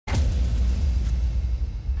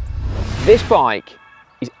This bike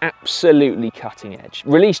is absolutely cutting edge.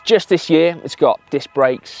 Released just this year, it's got disc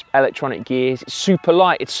brakes, electronic gears, it's super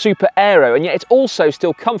light, it's super aero, and yet it's also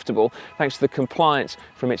still comfortable thanks to the compliance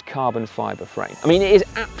from its carbon fibre frame. I mean, it is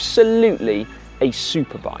absolutely a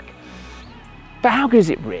super bike. But how good is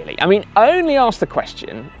it really? I mean, I only ask the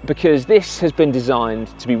question because this has been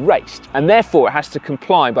designed to be raced, and therefore it has to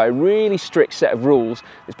comply by a really strict set of rules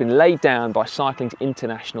that's been laid down by cycling's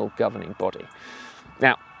international governing body.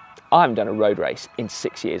 Now, I haven't done a road race in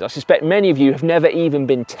 6 years. I suspect many of you have never even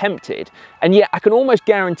been tempted, and yet I can almost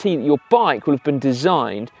guarantee that your bike will have been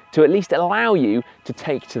designed to at least allow you to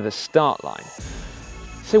take to the start line.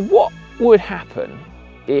 So what would happen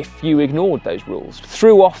if you ignored those rules,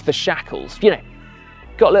 threw off the shackles, you know,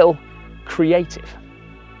 got a little creative?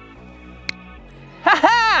 Ha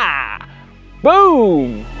ha!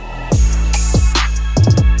 Boom!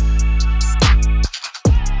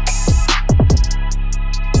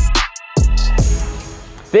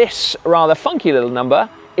 This rather funky little number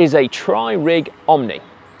is a tri-rig Omni.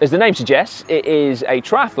 As the name suggests, it is a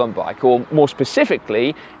triathlon bike, or more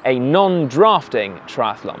specifically, a non-drafting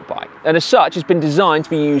triathlon bike. And as such, it's been designed to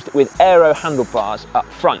be used with aero handlebars up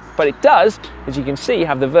front. But it does, as you can see,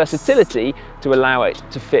 have the versatility to allow it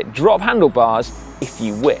to fit drop handlebars if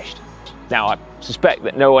you wished. Now, I suspect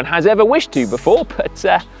that no one has ever wished to before, but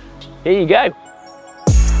here you go.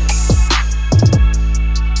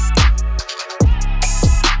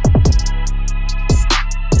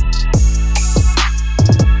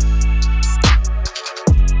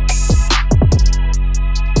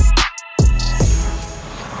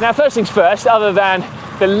 Now, first things first, other than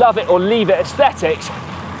the love it or leave it aesthetics,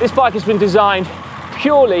 this bike has been designed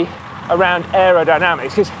purely around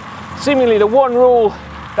aerodynamics, because seemingly the one rule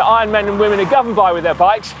that Ironmen and women are governed by with their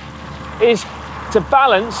bikes is to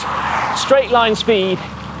balance straight line speed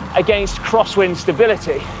against crosswind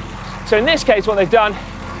stability. So in this case, what they've done,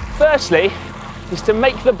 firstly, is to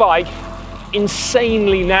make the bike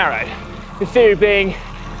insanely narrow. The theory being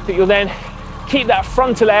that you'll then keep that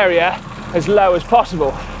frontal area as low as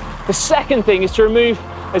possible. The second thing is to remove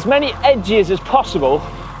as many edges as possible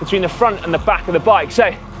between the front and the back of the bike.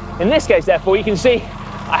 So in this case, therefore, you can see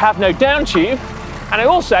I have no down tube, and I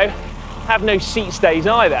also have no seat stays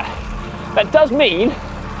either. That does mean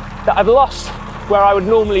that I've lost where I would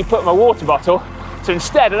normally put my water bottle, so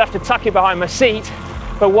instead I'd have to tuck it behind my seat.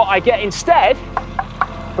 But what I get instead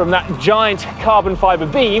from that giant carbon fibre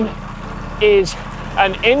beam is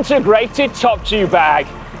an integrated top tube bag.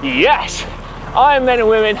 Yes, Ironmen and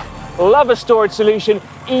women love a storage solution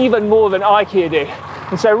even more than IKEA do.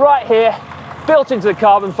 And so right here, built into the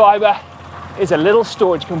carbon fibre, is a little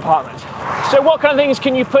storage compartment. So what kind of things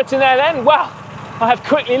can you put in there then? Well, I have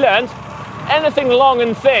quickly learned anything long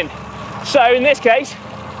and thin. So in this case,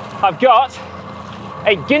 I've got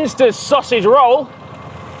a Ginster's sausage roll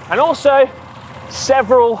and also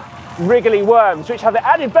several wriggly worms, which have the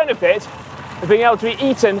added benefit of being able to be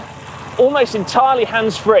eaten almost entirely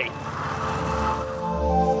hands-free.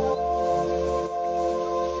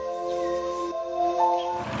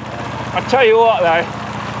 I tell you what though,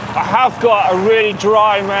 I have got a really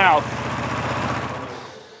dry mouth.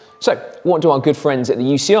 So, what do our good friends at the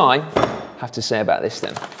UCI have to say about this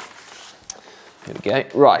then? Here we go.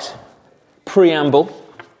 Right. Preamble.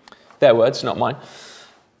 Their words, not mine.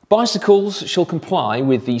 Bicycles shall comply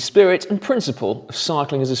with the spirit and principle of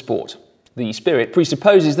cycling as a sport. The spirit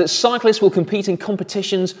presupposes that cyclists will compete in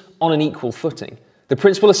competitions on an equal footing. The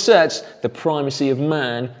principle asserts the primacy of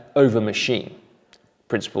man over machine.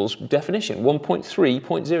 Principle's definition,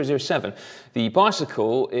 1.3.007. The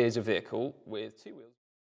bicycle is a vehicle with two wheels.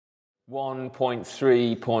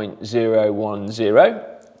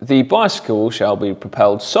 1.3.010. The bicycle shall be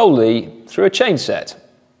propelled solely through a chain set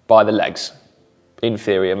by the legs,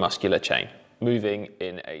 inferior muscular chain, moving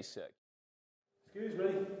in a circle. Excuse me.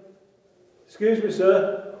 Excuse me,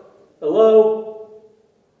 sir. Hello?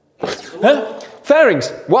 Huh?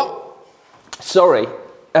 Fairings? What? Sorry.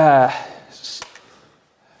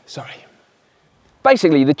 Sorry.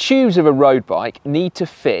 Basically, the tubes of a road bike need to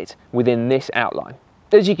fit within this outline.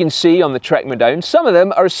 As you can see on the Trek Madone, some of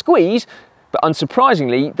them are a squeeze, but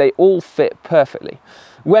unsurprisingly, they all fit perfectly.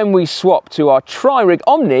 When we swap to our tri-rig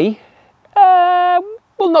Omni, well,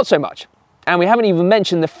 not so much. And we haven't even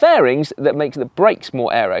mentioned the fairings that make the brakes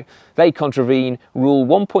more aero. They contravene rule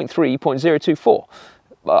 1.3.024.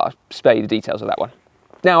 I'll spare you the details of that one.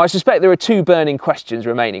 Now, I suspect there are two burning questions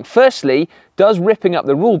remaining. Firstly, does ripping up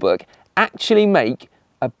the rulebook actually make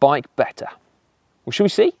a bike better? Well, shall we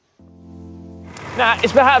see? Now,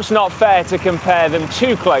 it's perhaps not fair to compare them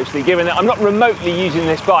too closely, given that I'm not remotely using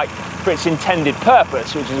this bike for its intended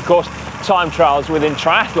purpose, which is, of course, time trials within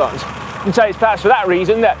triathlons. And so it's perhaps for that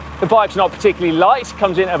reason that the bike's not particularly light,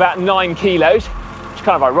 comes in at about 9 kilos, which is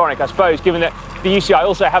kind of ironic, I suppose, given that the UCI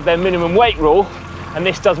also have their minimum weight rule, and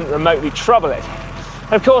this doesn't remotely trouble it.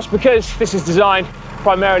 And of course, because this is designed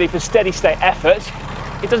primarily for steady state effort,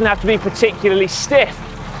 it doesn't have to be particularly stiff.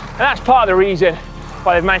 And that's part of the reason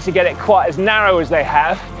why they've managed to get it quite as narrow as they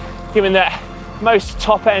have, given that most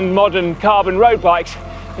top-end modern carbon road bikes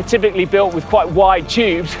are typically built with quite wide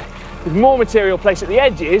tubes, with more material placed at the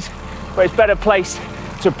edges, where it's better placed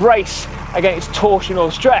to brace against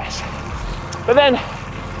torsional stress. But then,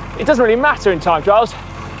 it doesn't really matter in time trials.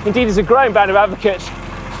 Indeed, there's a growing band of advocates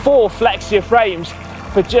for flexure frames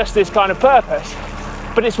for just this kind of purpose.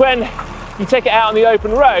 But it's when you take it out on the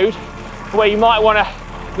open road, where you might want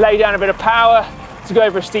to lay down a bit of power to go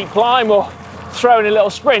over a steep climb or throw in a little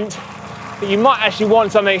sprint, that you might actually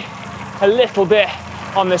want something a little bit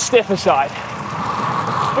on the stiffer side.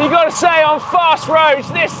 But you've got to say, on fast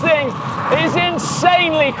roads, this thing is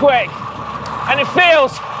insanely quick, and it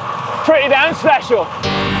feels pretty damn special.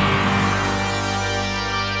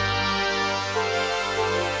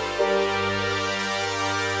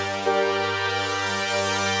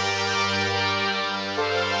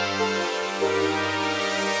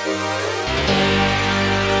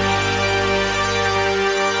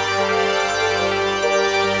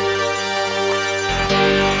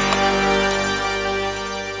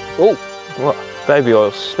 Oh, what baby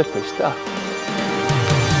oil, slippery stuff.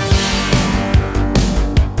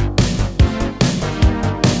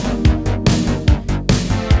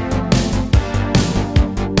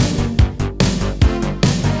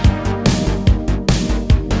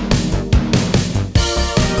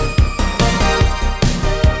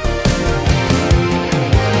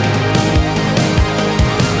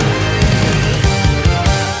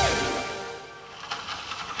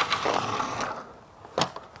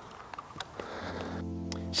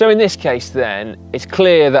 So in this case then, it's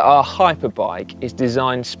clear that our hyperbike is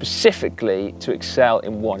designed specifically to excel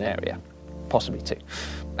in one area, possibly two.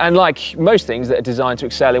 And like most things that are designed to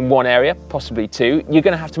excel in one area, possibly two, you're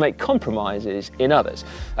going to have to make compromises in others.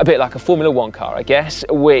 A bit like a Formula One car, I guess,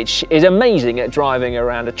 which is amazing at driving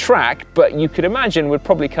around a track, but you could imagine would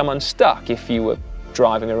probably come unstuck if you were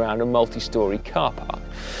driving around a multi-storey car park.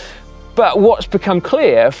 But what's become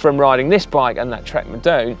clear from riding this bike and that Trek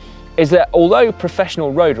Madone is that although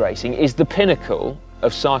professional road racing is the pinnacle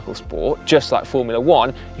of cycle sport, just like Formula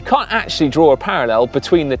One, you can't actually draw a parallel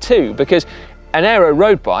between the two, because an aero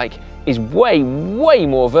road bike is way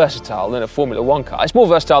more versatile than a Formula One car. It's more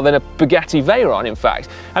versatile than a Bugatti Veyron, in fact.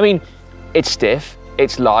 I mean, it's stiff,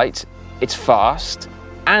 it's light, it's fast,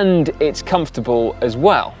 and it's comfortable as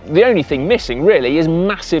well. The only thing missing really is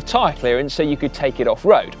massive tyre clearance so you could take it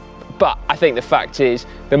off-road. But I think the fact is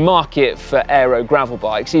the market for aero gravel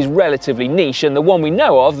bikes is relatively niche, and the one we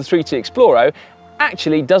know of, the 3T Exploro,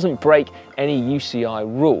 actually doesn't break any UCI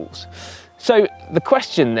rules. So the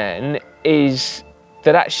question then is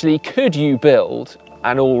that actually, could you build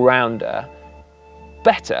an all-rounder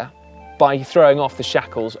better by throwing off the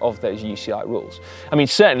shackles of those UCI rules? I mean,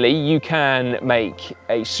 certainly you can make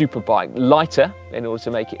a superbike lighter in order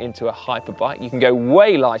to make it into a hyperbike. You can go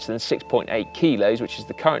way lighter than 6.8 kilos, which is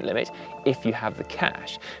the current limit, if you have the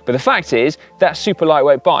cash. But the fact is, that super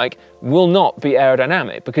lightweight bike will not be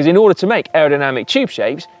aerodynamic, because in order to make aerodynamic tube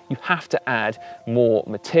shapes, you have to add more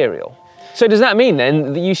material. So does that mean then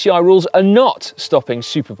that the UCI rules are not stopping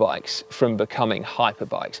superbikes from becoming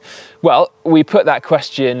hyperbikes? Well, we put that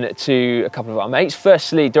question to a couple of our mates.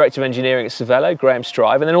 Firstly, Director of Engineering at Cervelo, Graham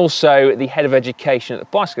Strive, and then also the Head of Education at the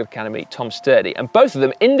Bicycle Academy, Tom Sturdy. And both of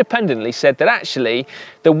them independently said that actually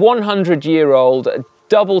the 100-year-old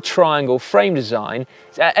double triangle frame design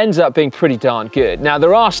ends up being pretty darn good. Now,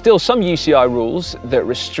 there are still some UCI rules that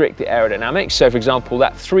restrict the aerodynamics. So for example,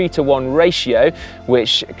 that 3:1 ratio,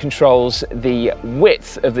 which controls the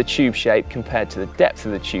width of the tube shape compared to the depth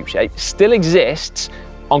of the tube shape, still exists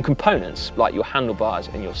on components like your handlebars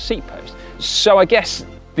and your seat post. So I guess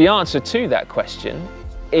the answer to that question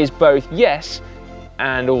is both yes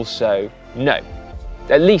and also no.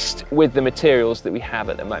 At least with the materials that we have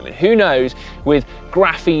at the moment. Who knows, with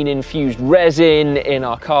graphene-infused resin in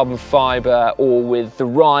our carbon fibre, or with the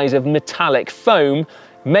rise of metallic foam,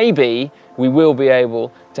 maybe we will be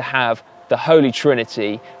able to have the holy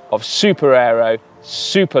trinity of super aero,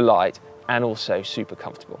 super light, and also super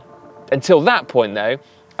comfortable. Until that point though,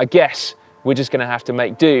 I guess we're just going to have to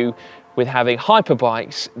make do with having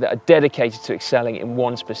hyperbikes that are dedicated to excelling in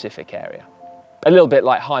one specific area. A little bit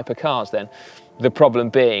like hypercars then. The problem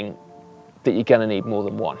being that you're going to need more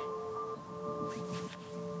than one.